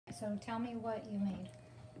So tell me what you made.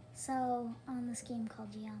 So on this game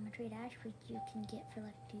called Geometry Dash, which you can get for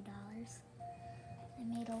like $2,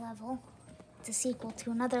 I made a level. It's a sequel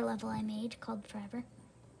to another level I made called Forever.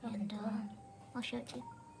 Okay, And go ahead. I'll show it to you.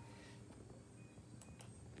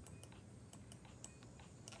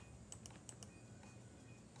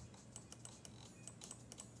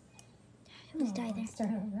 Who's died there? Start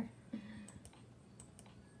over.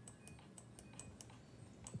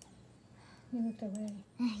 You looked away.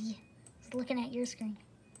 Yeah, I was looking at your screen.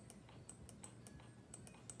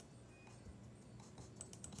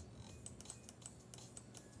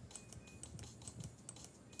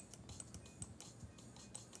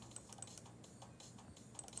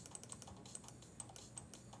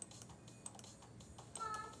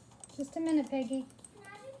 Just a minute, Peggy. Can I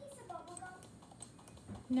have a piece of bubble gum?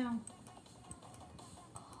 No.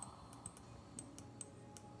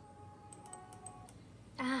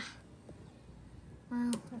 Ah.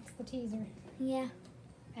 Well, That's the teaser. yeah.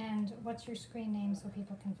 And what's your screen name so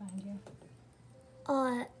people can find you?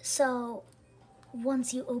 So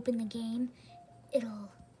once you open the game,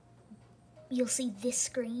 you'll see this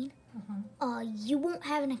screen. You won't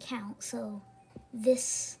have an account, so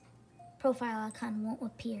this profile icon won't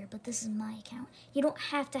appear, but this is my account. You don't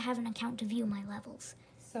have to have an account to view my levels.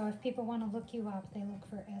 So if people want to look you up, they look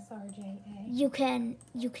for SRJA. You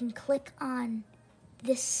can click on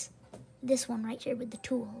this one right here with the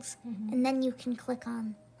tools, and then you can click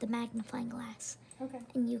on the magnifying glass. Okay.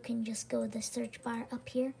 And you can just go to the search bar up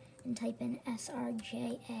here and type in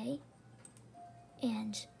SRJA.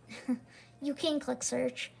 And you can click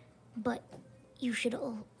search, but you should,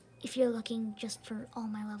 if you're looking just for all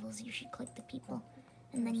my levels, you should click the people.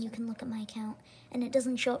 And then you can look at my account. And it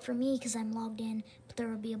doesn't show up for me because I'm logged in, but there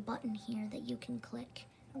will be a button here that you can click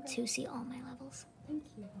to see all my levels. Thank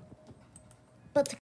you. But to